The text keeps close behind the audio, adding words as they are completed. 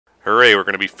Hooray, we're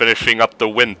going to be finishing up the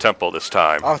Wind Temple this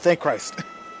time. Oh, thank Christ.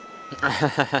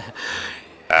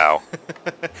 Ow.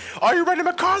 Are you ready,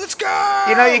 my car? Let's go!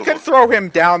 You know, you could throw him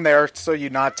down there so you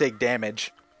not take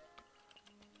damage.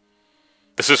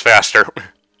 This is faster.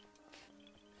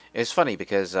 It's funny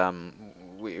because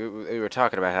we were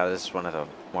talking about how this is one of the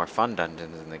more fun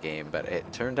dungeons in the game, but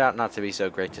it turned out not to be so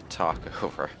great to talk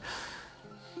over.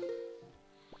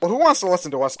 Well, who wants to listen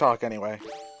to us talk anyway?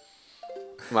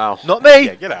 Well, Not me!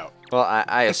 Yeah, get out. well,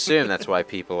 I assume that's why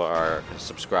people are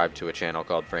subscribed to a channel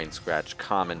called BrainScratch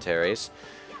Commentaries.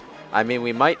 I mean,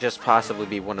 we might just possibly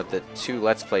be one of the 2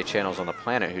 Let's Play channels on the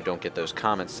planet who don't get those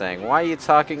comments saying, "Why are you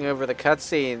talking over the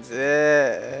cutscenes?" It's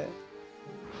a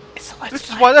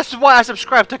Let's Play. This is why I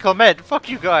subscribe to comment. Fuck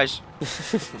you guys.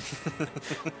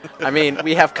 I mean,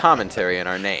 we have commentary in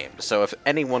our name, so if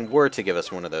anyone were to give us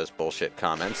one of those bullshit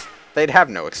comments, they'd have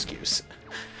no excuse.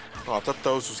 Oh, I thought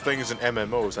those was things in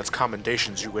MMOs. That's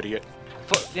commendations, you idiot.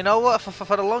 You know what?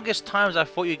 For the longest times, I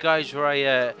thought you guys were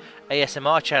a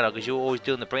ASMR channel because you were always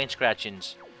doing the brain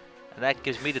scratchings, and that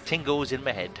gives me the tingles in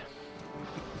my head.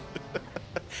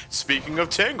 Speaking of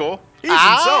Tingle, he's in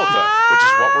Zelda, which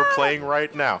is what we're playing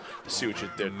right now. See what you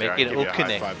did there. Making it all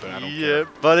connect. Yeah,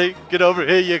 buddy, get over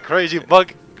here, you crazy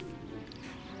bug.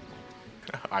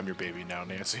 I'm your baby now,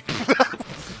 Nancy.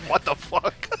 What the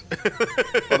fuck?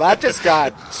 Well, that just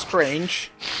got strange.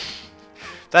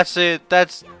 That's it.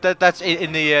 That's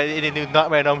in the new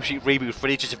Nightmare on Elm Street reboot.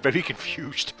 Freddy's just very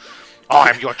confused.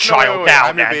 I'm your child wait, now,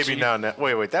 I'm your Nancy. baby now.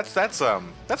 Wait. That's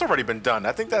already been done.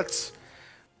 I think that's.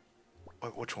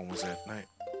 Which one was it?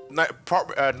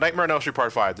 Nightmare on Elm Street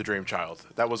Part 5, The Dream Child.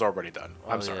 That was already done.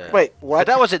 I'm sorry. Yeah. Wait, what? But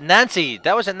that wasn't Nancy.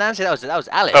 That wasn't Nancy. That was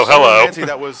Alice. Oh, hello. Nancy,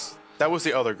 that was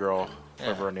the other girl.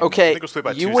 Whatever her name was. I Okay, think it was played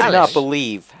by you two would sisters. not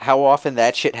believe how often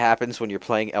that shit happens when you're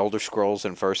playing Elder Scrolls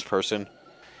in first person.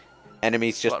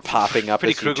 Enemies just What, popping up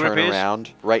Freddy as you Krueger turn appears?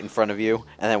 around right in front of you,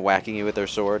 and then whacking you with their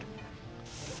sword.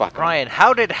 Fuck 'em. Ryan,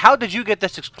 how did you get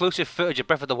this exclusive footage of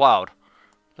Breath of the Wild?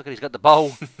 Look at he's got the bow,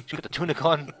 he's got the tunic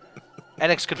on.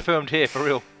 NX confirmed here for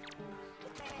real.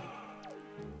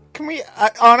 Can we,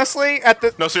 honestly, at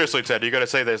the... No, seriously, Ted, you gotta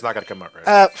say that it's not gonna come out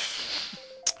right.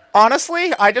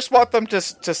 Honestly, I just want them to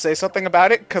say something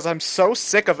about it, because I'm so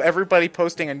sick of everybody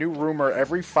posting a new rumor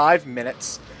every 5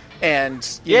 minutes, and...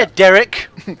 Yeah, Derek!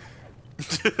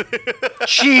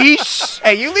 Jeez!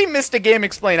 Hey, you leave Mr. Game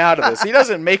Explain out of this. He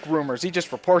doesn't make rumors, he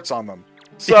just reports on them.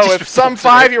 So just if some reports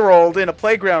on it. 5-year-old in a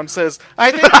playground says, I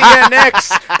think the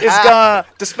NX is gonna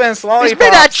dispense lollipops,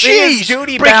 made out he is cheese!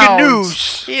 duty Breaking bound.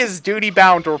 news! He is duty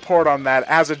bound to report on that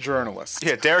as a journalist.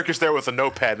 Yeah, Derek is there with a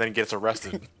notepad and then gets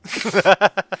arrested.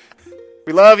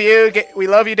 We love you,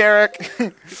 Derek.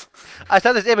 I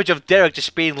saw this image of Derek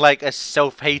just being like a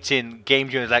self-hating game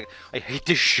journalist, like, I hate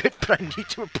this shit, but I need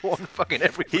to report on fucking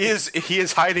everything. He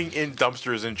is hiding in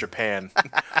dumpsters in Japan,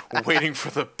 waiting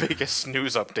for the biggest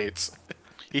news updates.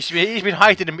 He's been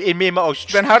hiding in Miyamoto's...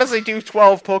 Then how does he do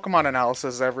 12 Pokemon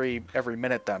analysis every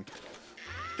minute then?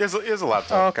 He has a Oh,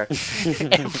 laptop. okay.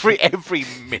 every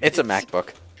minute. It's a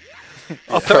MacBook.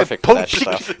 Oh, Perfect for that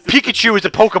stuff. Pikachu is a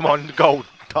Pokemon. Go.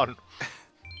 Done.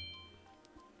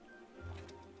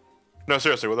 No,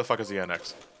 seriously, what the fuck is the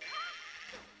NX?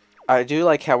 I do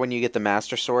like how when you get the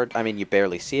Master Sword, I mean, you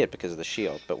barely see it because of the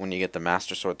shield, but when you get the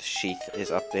Master Sword, the sheath is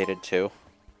updated too.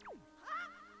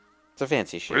 It's a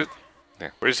fancy sheath.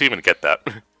 Where does he even get that?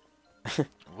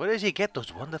 Where does he get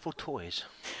those wonderful toys?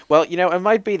 Well, you know, it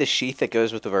might be the sheath that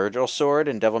goes with the Virgil sword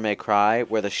in Devil May Cry,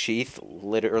 where the sheath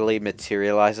literally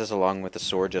materializes along with the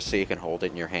sword just so you can hold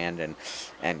it in your hand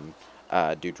and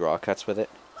do draw cuts with it.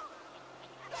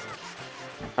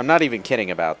 I'm not even kidding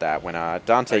about that. When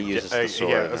Dante uses the sword...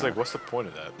 Yeah, I was like, what's the point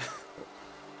of that?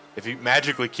 If he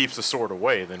magically keeps the sword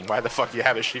away, then why the fuck do you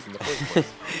have it sheath in the first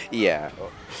place? Yeah.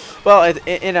 Well,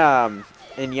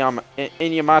 in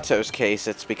Yamato's case,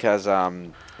 it's because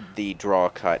the draw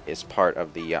cut is part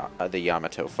of the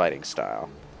Yamato fighting style.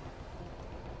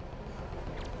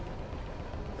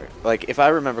 Like, if I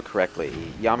remember correctly,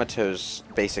 Yamato's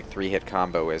basic 3-hit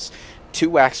combo is 2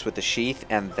 whacks with the sheath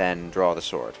and then draw the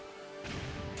sword.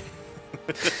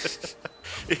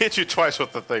 He hits you twice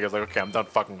with the thing. It's like, okay, I'm done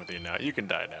fucking with you now. You can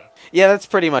die now. Yeah, that's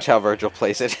pretty much how Virgil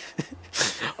plays it.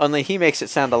 Only he makes it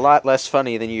sound a lot less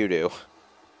funny than you do.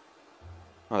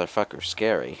 Motherfucker's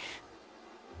scary.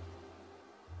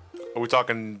 Are we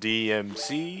talking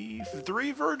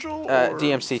DMC3 Virgil? Or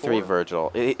DMC3 4?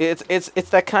 Virgil. It's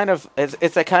that kind of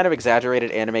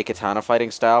exaggerated anime katana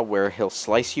fighting style where he'll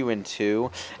slice you in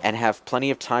two and have plenty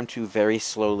of time to very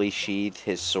slowly sheathe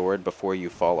his sword before you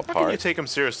fall apart. How can you take him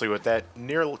seriously with that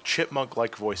near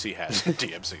chipmunk-like voice he has in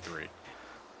DMC3?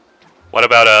 What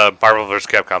about Marvel vs.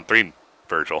 Capcom 3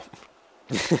 Virgil.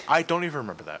 I don't even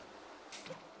remember that.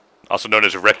 Also known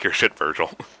as Wreck Your Shit Virgil.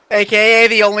 AKA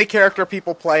the only character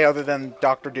people play other than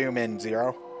Doctor Doom and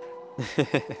Zero.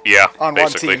 Yeah, On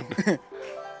basically. one team.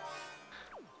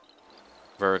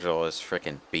 Virgil is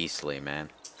freaking beastly, man.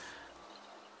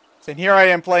 And here I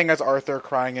am playing as Arthur,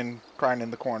 crying in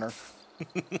the corner.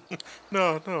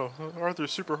 No,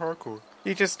 Arthur's super hardcore.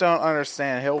 You just don't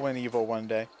understand. He'll win evil one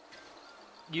day.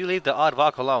 You leave the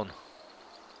Aardvark alone.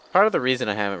 Part of the reason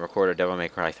I haven't recorded Devil May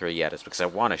Cry 3 yet is because I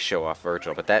want to show off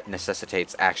Virgil, but that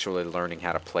necessitates actually learning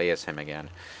how to play as him again.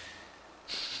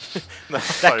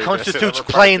 That constitutes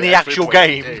playing the actual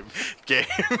game.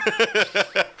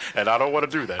 And I don't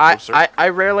want to do that. No, sir. I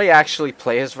rarely actually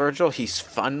play as Virgil. He's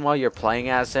fun while you're playing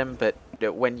as him, but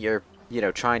when you're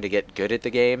trying to get good at the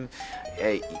game,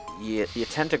 you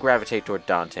tend to gravitate toward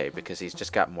Dante because he's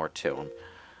just got more to him.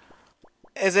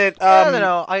 Is it? I don't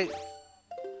know.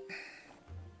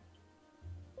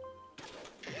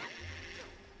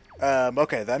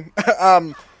 Okay then.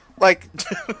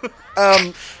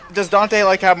 Does Dante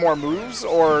like have more moves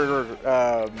or?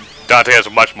 Dante has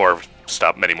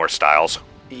many more styles.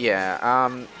 Yeah,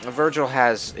 Virgil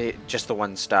has just the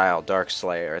one style, Dark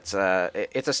Slayer. It's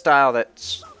a style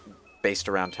that's based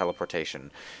around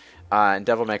teleportation. In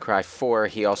Devil May Cry 4,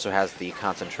 he also has the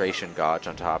concentration gauge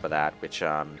on top of that, which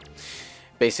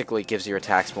basically gives your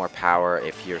attacks more power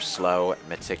if you're slow,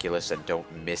 meticulous, and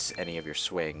don't miss any of your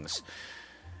swings.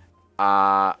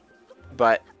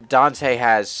 But Dante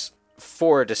has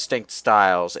 4 distinct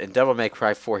styles. In Devil May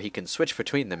Cry 4, he can switch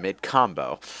between them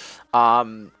mid-combo.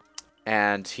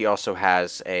 And he also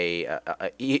has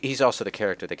he's also the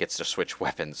character that gets to switch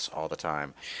weapons all the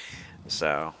time.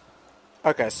 So...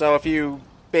 Okay, so if you're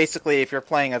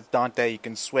playing as Dante, you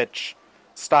can switch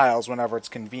styles whenever it's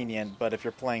convenient, but if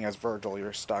you're playing as Virgil,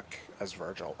 you're stuck as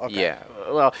Virgil. Okay. Yeah,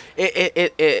 well,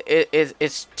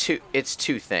 it's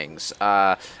two things.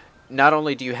 Not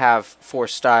only do you have 4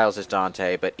 styles as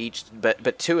Dante, but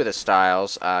 2 of the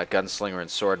styles, Gunslinger and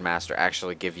Swordmaster,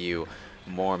 actually give you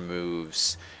more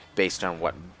moves based on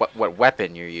what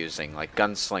weapon you're using. Like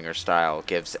Gunslinger style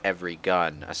gives every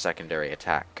gun a secondary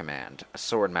attack command. A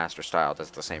Swordmaster style does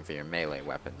the same for your melee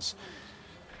weapons.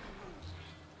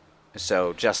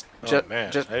 So just man,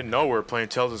 I didn't know we were playing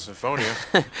Tales of Symphonia.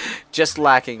 Just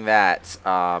lacking that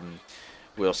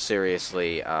will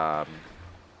seriously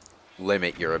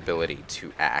limit your ability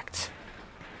to act.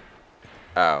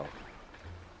 Oh.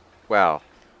 Well.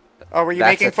 Oh, were you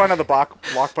making fun of the block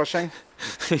pushing?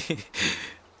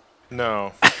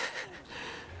 No.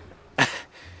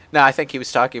 No, I think he was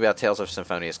talking about Tales of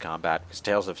Symphonia's combat, because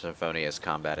Tales of Symphonia's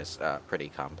combat is pretty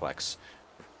complex.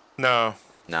 No.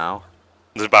 No?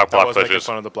 This is about I block wasn't making pushes.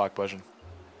 fun of the block pushing.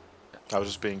 I was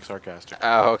just being sarcastic.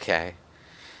 Oh, okay.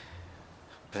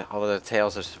 But although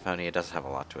Tales of Symphonia does have a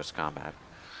lot to its combat.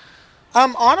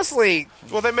 Honestly,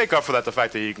 Well, they make up for that the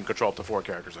fact that you can control up to 4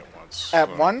 characters at once.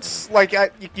 at once, like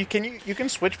you can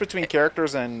switch between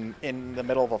characters in the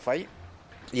middle of a fight.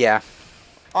 Yeah.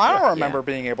 I don't remember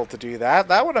being able to do that.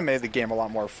 That would have made the game a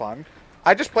lot more fun.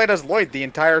 I just played as Lloyd the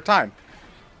entire time.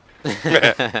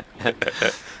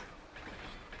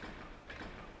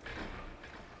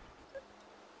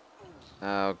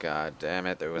 Oh, god damn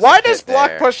it. There was Why a does hit block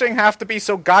there. pushing have to be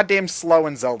so goddamn slow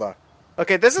in Zelda?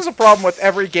 Okay, this is a problem with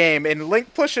every game, and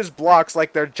Link pushes blocks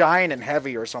like they're giant and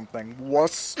heavy or something.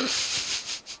 Wuss.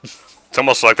 It's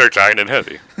almost like they're giant and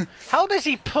heavy. How does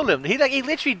he pull him? He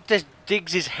literally just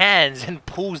digs his hands and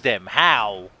pulls them.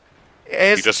 How?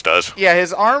 He just does. Yeah,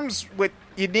 his arms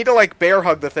you'd need to like bear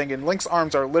hug the thing, and Link's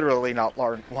arms are literally not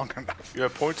long enough. You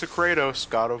have point to Kratos,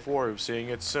 God of War, who's seeing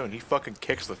it soon. He fucking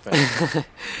kicks the thing.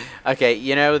 Okay,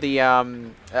 you know,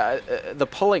 the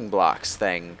pulling blocks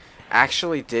thing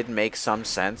actually did make some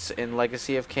sense in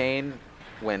Legacy of Kain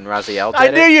when Raziel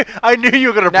did it. I knew you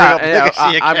were gonna bring up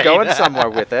Legacy of I'm Kain. going somewhere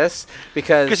with this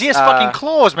because he has fucking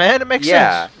claws, man. It makes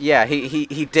sense. Yeah.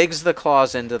 He digs the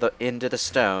claws into the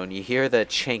stone. You hear the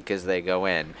chink as they go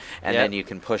in, and then you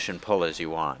can push and pull as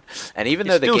you want. And even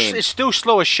though it's still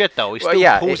slow as shit, though. He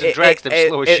still pulls and drags them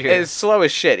slow as shit. It's slow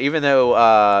as shit. Even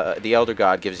though the Elder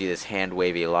God gives you this hand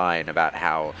wavy line about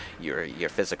how your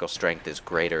physical strength is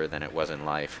greater than it was in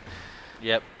life.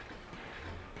 Yep.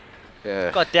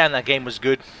 God damn, that game was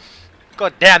good.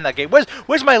 God damn, that game.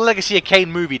 Where's my Legacy of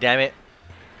Kain movie, damn it?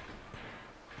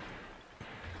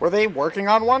 Were they working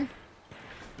on one?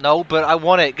 No, but I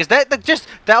want it. Because that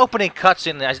opening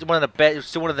cutscene is one of the best,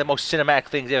 it's one of the most cinematic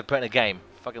things they ever put in a game.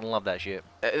 Fucking love that shit.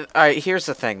 Alright, here's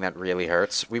the thing that really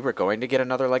hurts. We were going to get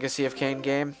another Legacy of Kain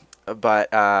game, but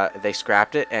they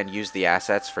scrapped it and used the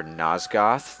assets for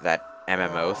Nosgoth, that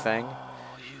MMO thing.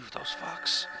 Oh, you those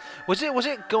fucks. Was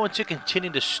it going to continue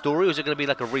the story, or was it going to be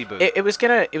like a reboot? It was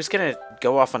gonna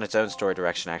go off on its own story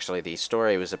direction. Actually, the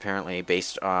story was apparently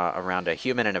based around a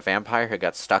human and a vampire who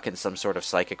got stuck in some sort of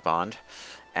psychic bond,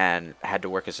 and had to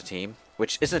work as a team,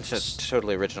 which isn't a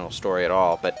totally original story at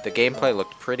all. But the gameplay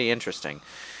looked pretty interesting.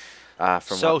 So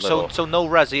no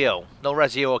Raziel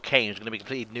or Kane is going to be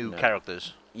completely new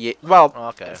characters. Yeah, well,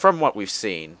 Okay. from what we've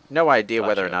seen, no idea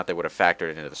whether or Gotcha. not they would have factored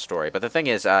it into the story. But the thing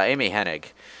is, Amy Hennig,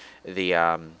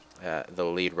 the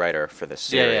lead writer for the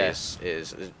series,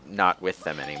 is not with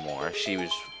them anymore. She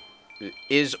was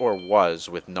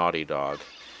with Naughty Dog.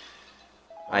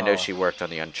 I know she worked on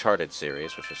the Uncharted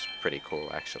series, which was pretty cool,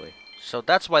 actually. So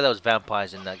that's why there was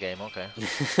vampires in that game. Okay.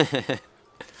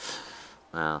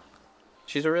 Well,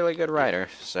 she's a really good writer,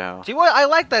 so... See what I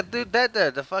like that dude.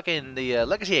 The fucking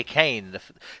Legacy of Kain. The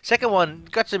second one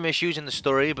got some issues in the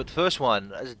story, but the first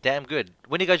one is damn good.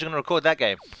 When are you guys going to record that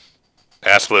game?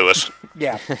 Ask Lewis.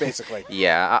 Yeah, basically.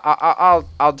 Yeah,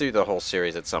 I'll do the whole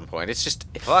series at some point. It's just...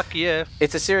 Fuck yeah.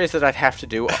 It's a series that I'd have to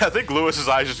do... I think Lewis's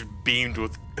eyes just beamed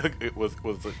with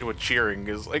cheering.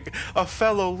 Is like a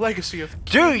fellow Legacy of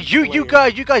Dude, you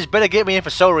guys better get me in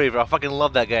for Soul Reaver. I fucking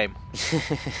love that game.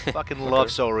 Fucking love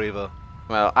Soul Reaver.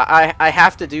 Well, I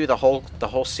have to do the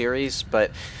whole series, but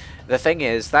the thing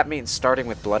is, that means starting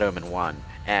with Blood Omen 1.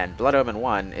 And Blood Omen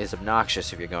 1 is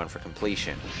obnoxious if you're going for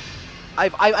completion.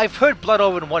 I've heard Blood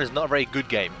Omen 1 is not a very good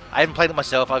game. I haven't played it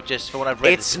myself. I've just, from what I've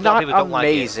read, It's a lot not of people don't like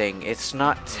it. amazing. It's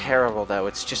not terrible, though.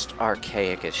 It's just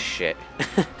archaic as shit.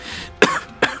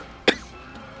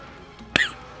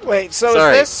 Wait, so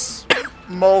Sorry. is this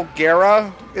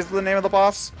Mulgera is the name of the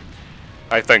boss?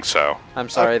 I think so. I'm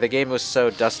sorry, the game was so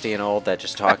dusty and old that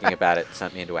just talking about it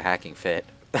sent me into a hacking fit.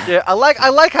 Yeah, I like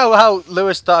how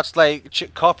Lewis starts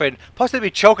like coughing, possibly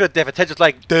choking to death, and Ted's just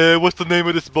like, "Duh, what's the name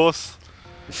of this boss?"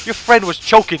 Your friend was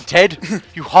choking, Ted.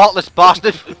 You heartless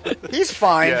bastard. He's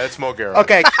fine. Yeah, it's Mulgera.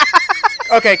 Okay.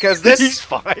 Okay, because He's this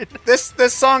fine.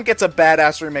 this song gets a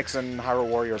badass remix in Hyrule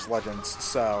Warriors Legends,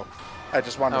 so I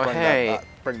just wanted to Oh, bring hey,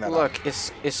 that up. look,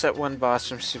 it's that one boss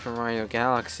from Super Mario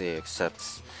Galaxy, except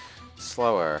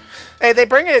slower. Hey, they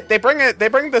bring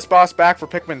this boss back for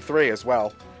Pikmin 3 as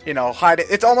well. You know,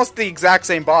 it's almost the exact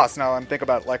same boss. Now I'm thinking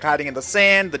about like hiding in the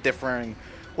sand, the differing,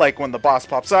 like when the boss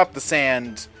pops up, the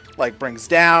sand like brings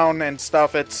down and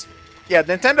stuff. It's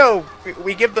Nintendo.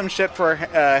 We give them shit for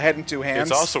head and two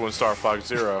hands. It's also in Star Fox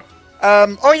Zero.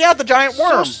 Oh yeah, the giant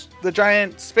worm, the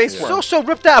giant space It's worm. also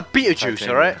ripped out of Beetlejuice, Titanium.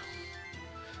 alright?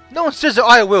 No one says that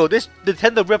I will. This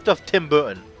Nintendo ripped off Tim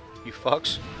Burton. You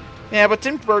fucks. Yeah, but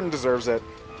Tim Burton deserves it.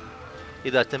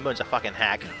 He does. Tim Burton's a fucking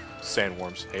hack.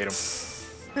 Sandworms. Hate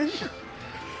them.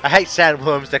 I hate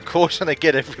sandworms. They're coarse and they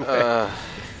get everywhere.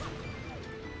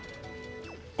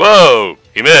 Whoa!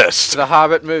 You missed! The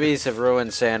Hobbit movies have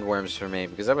ruined sandworms for me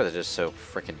because they were just so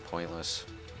freaking pointless.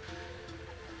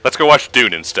 Let's go watch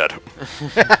Dune instead.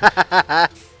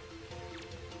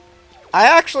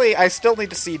 I still need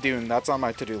to see Dune. That's on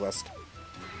my to-do list.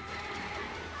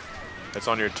 It's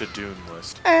on your to-do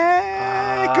list.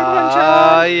 Hey, good one,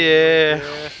 Ah, John. yeah.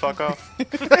 Yeah, fuck off.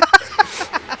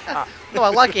 No, I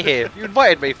like it here. You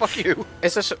invited me. Fuck you.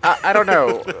 It's just I don't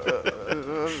know.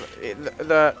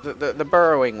 The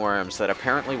burrowing worms that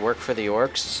apparently work for the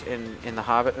orcs in the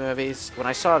Hobbit movies. When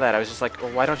I saw that, I was just like,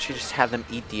 well, why don't you just have them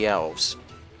eat the elves?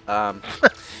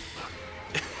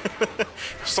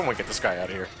 Someone get this guy out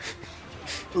of here.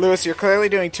 Lewis, you're clearly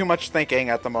doing too much thinking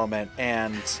at the moment,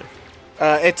 and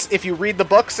it's if you read the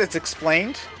books, it's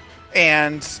explained,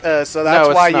 and so that's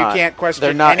No, why it's you not. can't question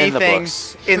They're not in the anything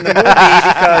books. in the movie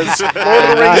because Lord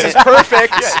of the Rings is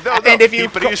perfect. Yeah, no, and if you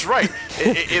but he's right.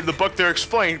 In the book, they're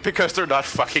explained because they're not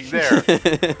fucking there.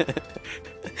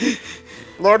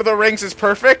 Lord of the Rings is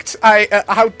perfect,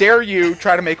 how dare you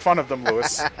try to make fun of them,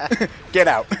 Lewis? Get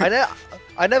out.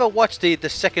 I never watched the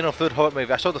second or third Hobbit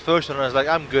movie. I saw the first one and I was like,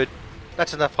 I'm good.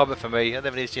 That's enough Hobbit for me. I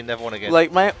never need to see another one again.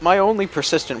 Like my only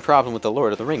persistent problem with the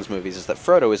Lord of the Rings movies is that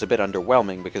Frodo is a bit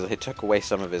underwhelming because they took away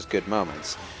some of his good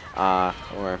moments,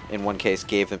 or in one case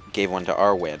gave one to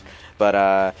Arwen.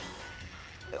 But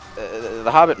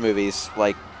the Hobbit movies,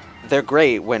 like, they're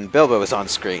great when Bilbo is on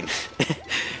screen,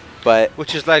 but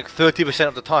which is like 30%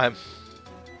 of the time.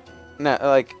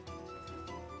 no,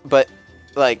 but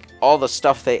all the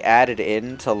stuff they added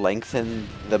in to lengthen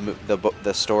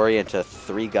the story into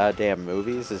 3 goddamn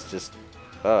movies is just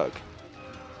ugh.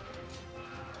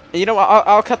 You know,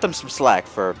 I'll cut them some slack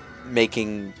for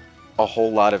making a whole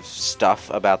lot of stuff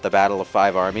about the Battle of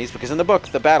Five Armies, because in the book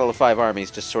the Battle of Five Armies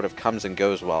just sort of comes and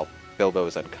goes while Bilbo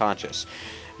is unconscious.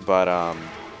 But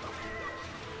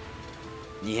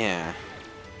yeah.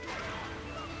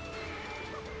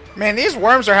 Man, these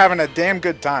worms are having a damn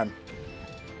good time.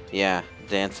 Yeah,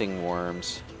 dancing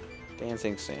worms.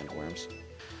 Dancing sandworms.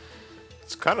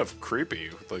 It's kind of creepy,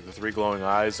 with, like the 3 glowing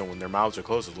eyes, and when their mouths are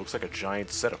closed, it looks like a giant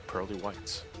set of pearly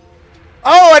whites.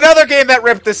 Oh, another game that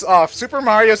ripped this off. Super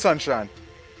Mario Sunshine.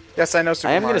 Yes, I know Super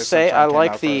I am Mario going to say Sunshine I came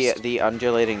like out first. the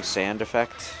undulating sand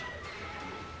effect.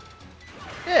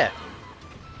 Yeah.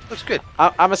 Looks good.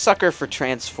 I'm a sucker for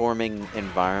transforming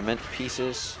environment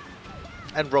pieces.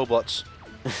 And robots.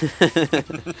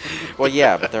 Well,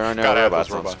 yeah, but there are no Gotta have robots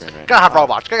those on robots. screen right Gotta now. have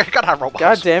robots. Gotta have robots.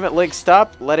 God damn it, Link,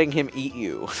 stop letting him eat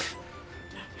you.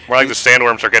 More like the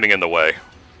sandworms are getting in the way.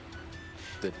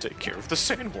 Then take care of the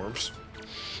sandworms.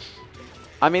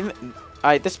 I mean,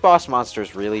 this boss monster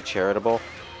is really charitable.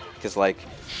 Because, like...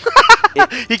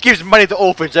 He gives money to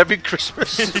orphans every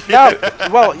Christmas. No,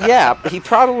 well, yeah, he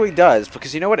probably does.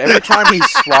 Because you know what? Every time he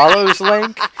swallows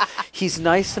Link, he's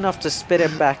nice enough to spit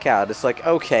him back out. It's like,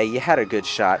 okay, you had a good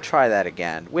shot. Try that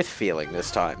again. With feeling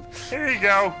this time. Here you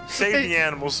go. Save the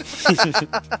animals.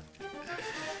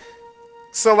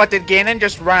 So what, did Ganon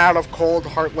just run out of cold,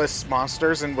 heartless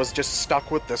monsters and was just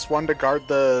stuck with this one to guard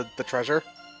the treasure?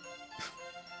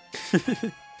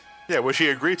 Yeah, which he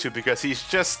agreed to because he's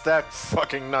just that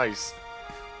fucking nice.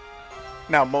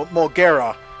 Now,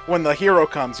 Mulgera, when the hero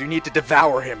comes, you need to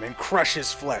devour him and crush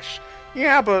his flesh.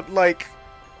 Yeah, but, like,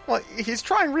 well, he's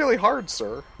trying really hard,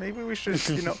 sir. Maybe we should,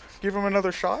 give him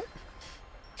another shot?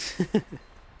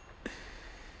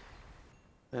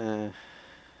 Oh,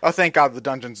 thank God the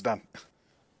dungeon's done.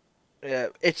 Yeah,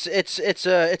 it's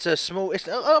a small. I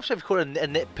don't know if you call it a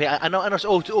nitpick. I know it's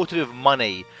all to do with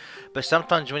money, but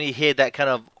sometimes when you hear that kind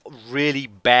of really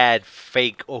bad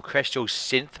fake orchestral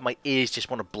synth, my ears just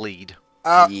want to bleed.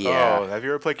 Yeah. Oh, have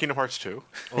you ever played Kingdom Hearts 2?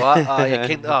 What?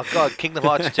 Yeah, oh god, Kingdom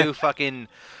Hearts 2, fucking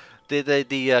the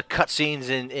cutscenes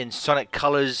in Sonic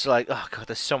Colors, like, oh god,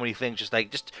 there's so many things.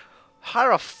 Just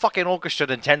hire a fucking orchestra,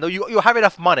 Nintendo. You have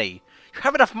enough money. You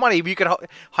have enough money, but you can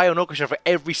hire an orchestra for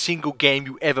every single game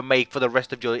you ever make for the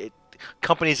rest of your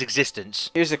company's existence.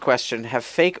 Here's a question. Have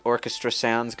fake orchestra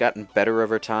sounds gotten better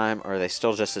over time, or are they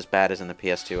still just as bad as in the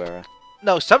PS2 era?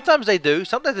 No, sometimes they do.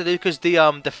 Sometimes they do, because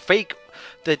the fake...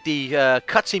 The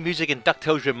cutscene music in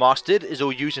DuckTales Remastered is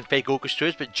all used in fake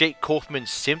orchestras, but Jake Kaufman's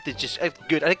synth is just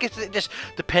good. I guess it just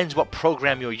depends what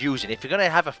program you're using. If you're going to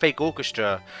have a fake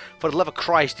orchestra, for the love of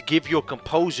Christ, give your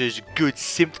composers good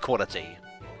synth quality.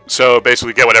 So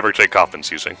basically, get whatever Jake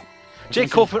Kaufman's using. Jake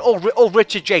Kaufman, all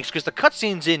Richard Jakes, because the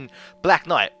cutscenes in Black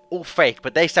Knight all fake,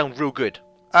 but they sound real good.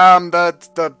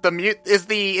 Is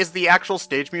the actual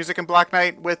stage music in Black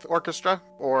Knight with orchestra,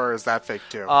 or is that fake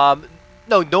too?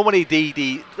 No, normally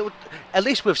at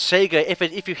least with Sega,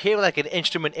 if you hear like an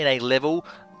instrument in a level,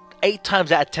 8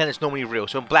 times out of 10 it's normally real.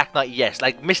 So in Black Knight, yes,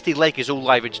 like Misty Lake is all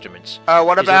live instruments.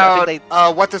 What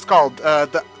about what's this called?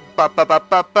 That's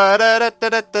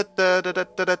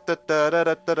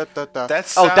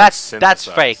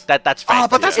fake. That's fake. Oh,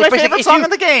 but that's my favorite song in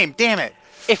the game. Damn it!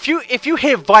 If you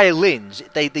hear violins,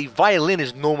 the violin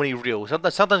is normally real.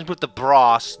 Sometimes with the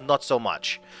brass, not so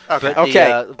much.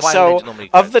 Okay. But So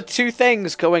of the 2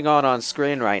 things going on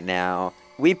screen right now,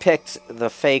 we picked the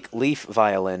fake leaf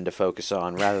violin to focus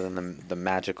on rather than the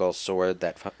magical sword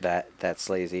that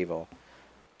slays evil.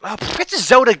 Oh, it's a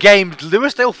Zelda game,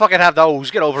 Lewis. They all fucking have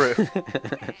those. Get over it.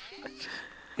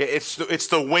 Yeah, it's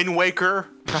the Wind Waker,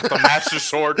 the Master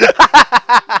Sword.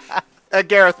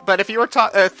 Gareth, but if you were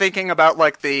thinking about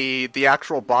like the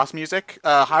actual boss music,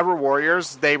 Hyrule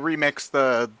Warriors, they remix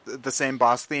the same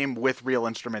boss theme with real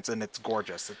instruments, and it's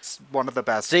gorgeous. It's one of the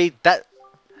best. See,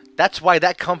 that's why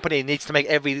that company needs to make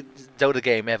every Zelda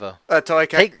game ever. Koei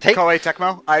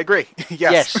Tecmo, I agree.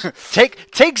 Yes.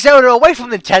 Take Zelda away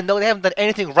from Nintendo. They haven't done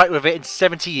anything right with it in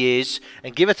 70 years,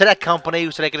 and give it to that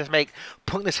company so they can just make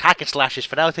pointless hack and slashes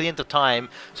for now to the end of time.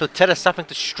 So tell us something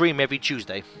to stream every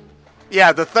Tuesday.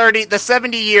 Yeah, the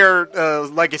 70-year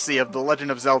legacy of The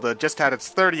Legend of Zelda just had its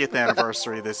 30th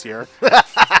anniversary this year.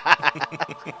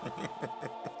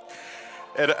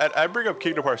 And I bring up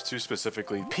Kingdom Hearts 2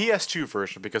 specifically, PS2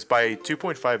 version, because by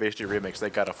 2.5 HD Remix, they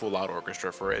got a full-out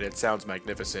orchestra for it. It sounds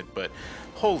magnificent, but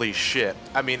holy shit.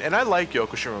 I mean, and I like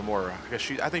Yoko Shimomura,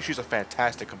 because I think she's a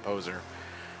fantastic composer.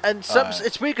 And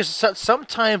it's weird because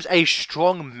sometimes a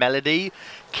strong melody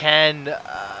can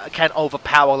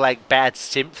overpower like bad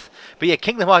synth. But yeah,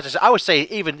 Kingdom Hearts, I would say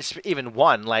even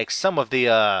 1, like some of the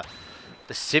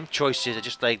synth choices are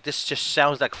just like, this just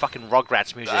sounds like fucking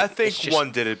Rugrats music. I think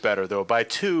 1 did it better though. By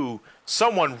 2,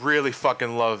 someone really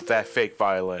fucking loved that fake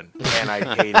violin, and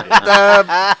I hated it.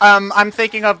 I'm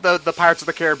thinking of the Pirates of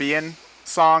the Caribbean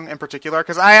song in particular,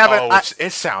 because I haven't.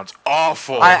 It sounds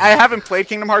awful. I haven't played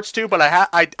Kingdom Hearts 2, but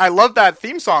I love that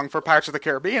theme song for Pirates of the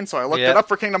Caribbean, so I looked it up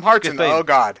for Kingdom Hearts, and oh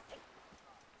god.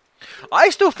 I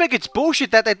still think it's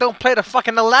bullshit that they don't play the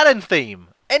fucking Aladdin theme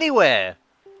anywhere.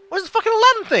 Where's the fucking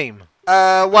Aladdin theme?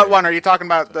 What one are you talking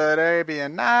about? The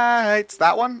Arabian Nights,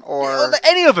 that one, or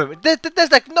Any of them?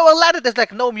 There's like no Aladdin. There's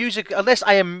like no music, unless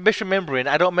I am misremembering.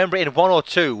 I don't remember in 1 or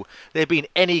 2 there being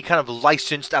any kind of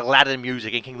licensed Aladdin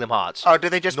music in Kingdom Hearts. oh,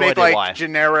 did they just No make idea like why.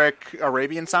 generic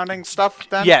Arabian sounding stuff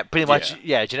then? Yeah, pretty much.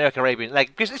 Yeah, generic Arabian. Like,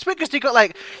 because it's because they got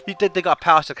like they got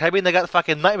Pirates of the Caribbean. They got the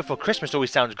fucking Night Before Christmas.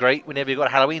 Always sounds great whenever you go to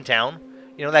Halloween Town.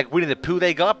 You know, like Winnie the Pooh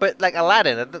they got, but like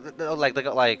Aladdin, like they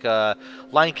got like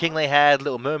Lion King they had,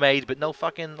 Little Mermaid, but no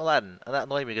fucking Aladdin, and that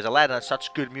annoyed me because Aladdin has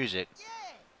such good music.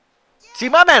 See,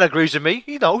 my man agrees with me.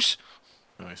 He knows.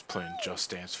 Oh, he's playing Just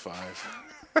Dance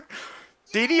 5.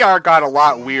 DDR got a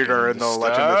lot weirder in the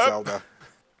Legend of Zelda.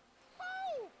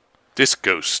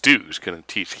 Disco Stew's gonna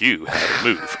teach you how to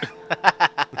move.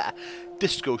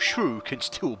 Disco Shrew can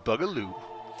still bugaloo.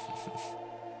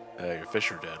 Your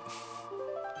fish are dead.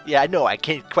 Yeah, I know. I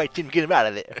can't quite didn't get him out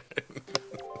of there.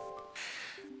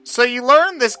 So you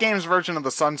learn this game's version of the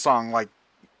Sun Song, like,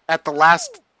 at the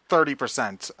last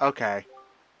 30%. Okay.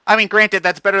 I mean, granted,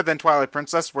 that's better than Twilight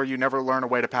Princess, where you never learn a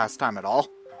way to pass time at all.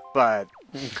 But...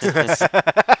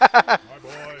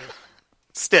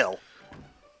 still.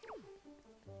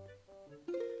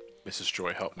 Mrs.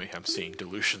 Joy, help me. I'm seeing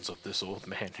delusions of this old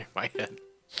man in my head.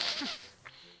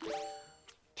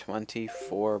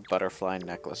 24 butterfly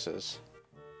necklaces.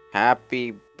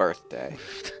 Happy birthday.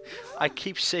 I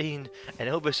keep seeing an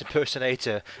Elvis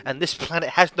impersonator, and this planet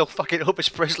has no fucking Elvis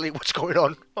Presley. What's going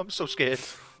on? I'm so scared.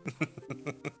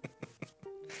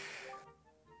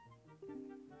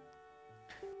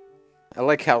 I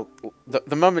like how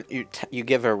the moment you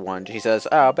give her one, she says,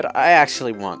 "Oh, but I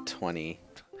actually want 20."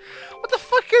 What the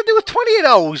fuck can you do with 20 of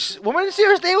those? Women,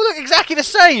 seriously, they all look exactly the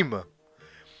same.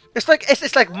 It's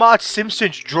like Marge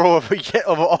Simpson's drawer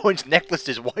of orange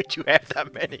necklaces. Why do you have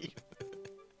that many?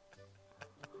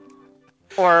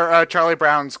 Or Charlie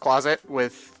Brown's closet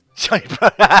with...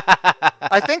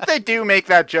 I think they do make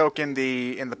that joke in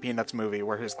the Peanuts movie,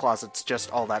 where his closet's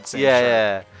just all that same shirt.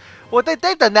 Yeah. Well, they've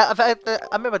done that. I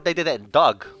remember they did that in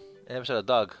Doug. An episode of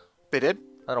Doug. They did?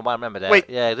 I don't know why I remember that. Wait,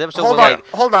 yeah, the episode hold was on, like...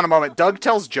 hold on a moment. Doug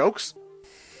tells jokes?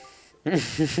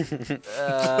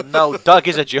 No, Doug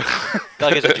is a joke.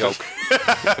 Doug is a joke.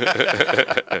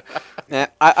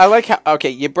 I like how, okay,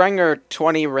 you bring her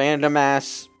 20 random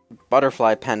ass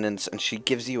butterfly pendants and she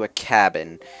gives you a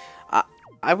cabin.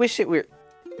 I wish it were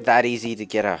that easy to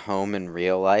get a home in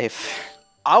real life.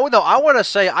 I want to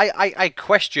say I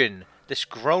question this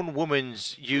grown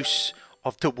woman's use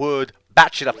of the word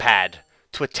bachelor pad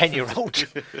to a 10-year-old.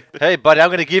 Hey, buddy, I'm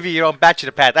going to give you your own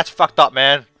bachelor pad. That's fucked up,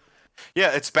 man.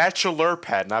 Yeah, it's bachelor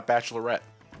pad, not bachelorette.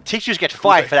 Teachers get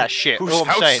fired for that shit. Whose All I'm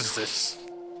house saying. is this?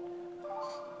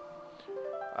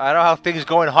 I don't know how things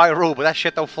go in Hyrule, but that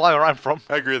shit don't fly where I'm from.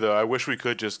 I agree, though. I wish we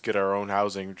could just get our own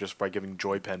housing just by giving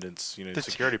joy pendants. You know,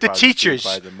 security the deposits teachers.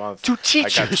 by the month. To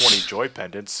teachers. I got 20 joy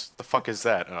pendants. The fuck is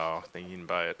that? Oh, they didn't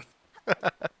buy it.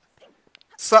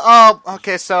 So,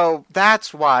 okay, so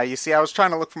that's why. You see, I was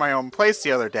trying to look for my own place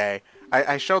the other day.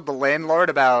 I showed the landlord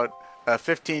about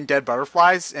 15 dead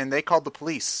butterflies, and they called the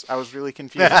police. I was really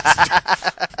confused.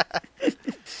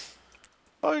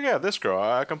 Oh, yeah, this girl.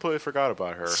 I completely forgot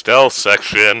about her. Stealth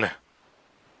section.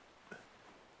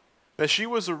 Now, she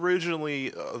was originally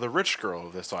the rich girl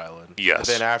of this island. Yes. And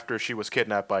then after she was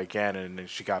kidnapped by Ganon and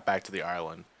she got back to the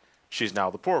island, she's now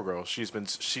the poor girl. She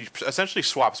essentially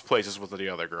swaps places with the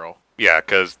other girl. Yeah,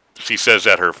 because she says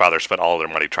that her father spent all their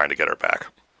money trying to get her back.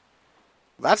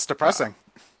 That's depressing.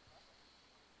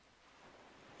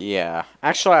 Yeah.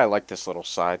 Actually, I like this little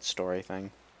side story thing.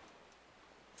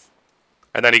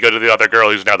 And then you go to the other girl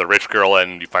who's now the rich girl,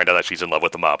 and you find out that she's in love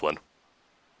with the moblin.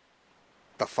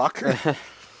 The fuck?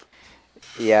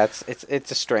 Yeah,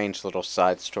 it's a strange little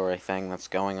side story thing that's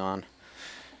going on.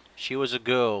 She was a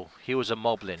girl. He was a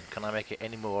moblin. Can I make it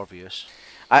any more obvious?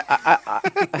 I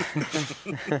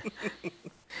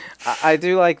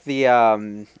do like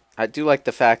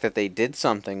the fact that they did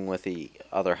something with the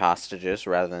other hostages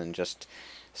rather than just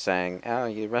saying, "Oh,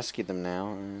 you rescued them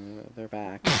now. They're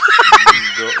back."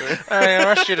 I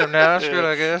rescued him now. That's good,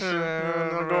 I guess.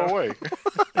 They'll go away.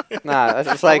 Nah,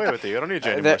 it's Go like away with you. I don't need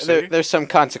you anymore, there's some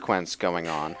consequence going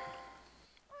on.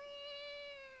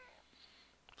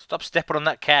 Stop stepping on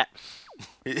that cat.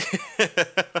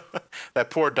 That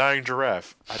poor dying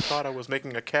giraffe. I thought I was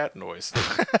making a cat noise.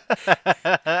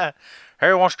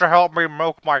 Who wants to help me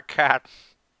milk my cat?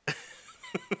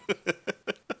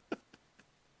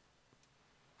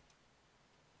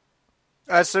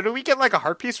 So do we get like a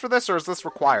heart piece for this, or is this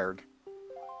required?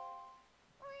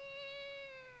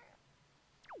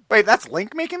 Wait, that's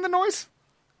Link making the noise?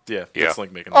 Yeah, Yeah. that's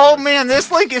Link making. Oh that noise. man,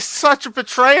 this Link is such a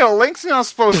betrayal. Link's not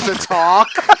supposed to talk.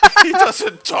 He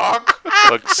doesn't talk.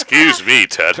 Look, excuse me,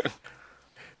 Ted.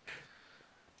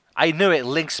 I knew it.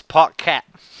 Link's part cat.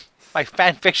 My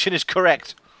fan fiction is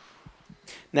correct.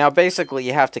 Now, basically,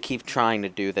 you have to keep trying to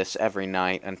do this every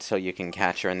night until you can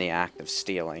catch her in the act of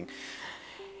stealing.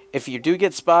 If you do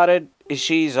get spotted,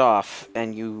 she's off,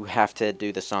 and you have to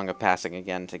do the Song of Passing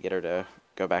again to get her to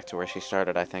go back to where she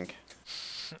started, I think.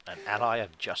 An ally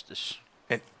of justice.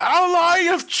 An ally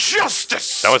of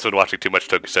justice. I must have been watching too much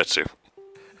Tokusatsu.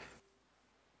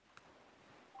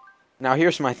 Now,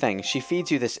 here's my thing. She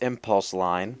feeds you this impulse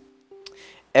line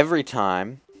every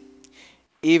time,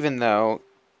 even though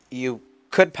you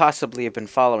could possibly have been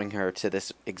following her to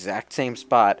this exact same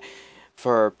spot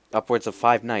for upwards of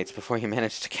 5 nights before you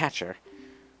managed to catch her.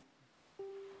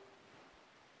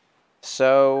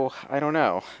 So, I don't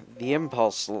know. The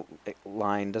impulse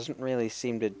line doesn't really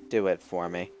seem to do it for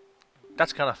me.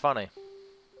 That's kind of funny.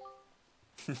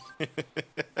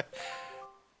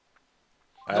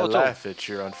 I No, it's laugh at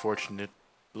your unfortunate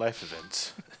life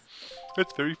events.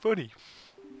 That's very funny.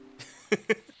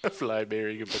 A fly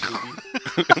marrying a baby.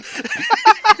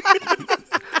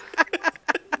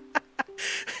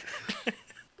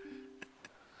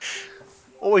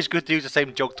 Always good to use the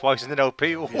same joke twice in an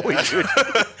LP. Always good.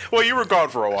 Well, you were gone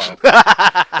for a while.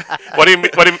 What do you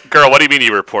mean, girl? What do you mean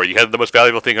you were poor? You had the most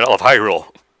valuable thing in all of Hyrule.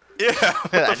 Yeah, what the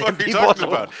That fuck are you be talking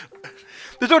possible. about?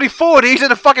 There's only 4 of these in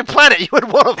the fucking planet. You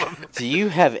had one of them. Do you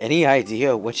have any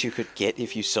idea what you could get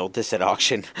if you sold this at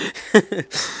auction?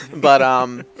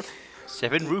 But,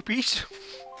 7 rupees?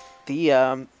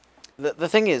 the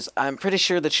thing is, I'm pretty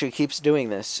sure that she keeps doing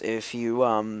this. If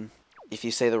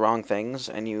you say the wrong things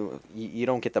and you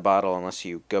don't get the bottle unless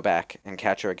you go back and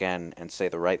catch her again and say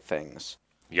the right things.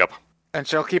 Yep. And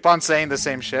she'll keep on saying the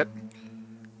same shit.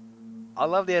 I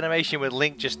love the animation where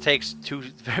Link just takes 2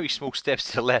 very small steps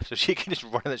to the left so she can just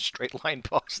run in a straight line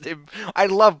past him. I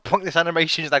love pointless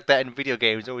animations like that in video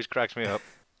games. It always cracks me up.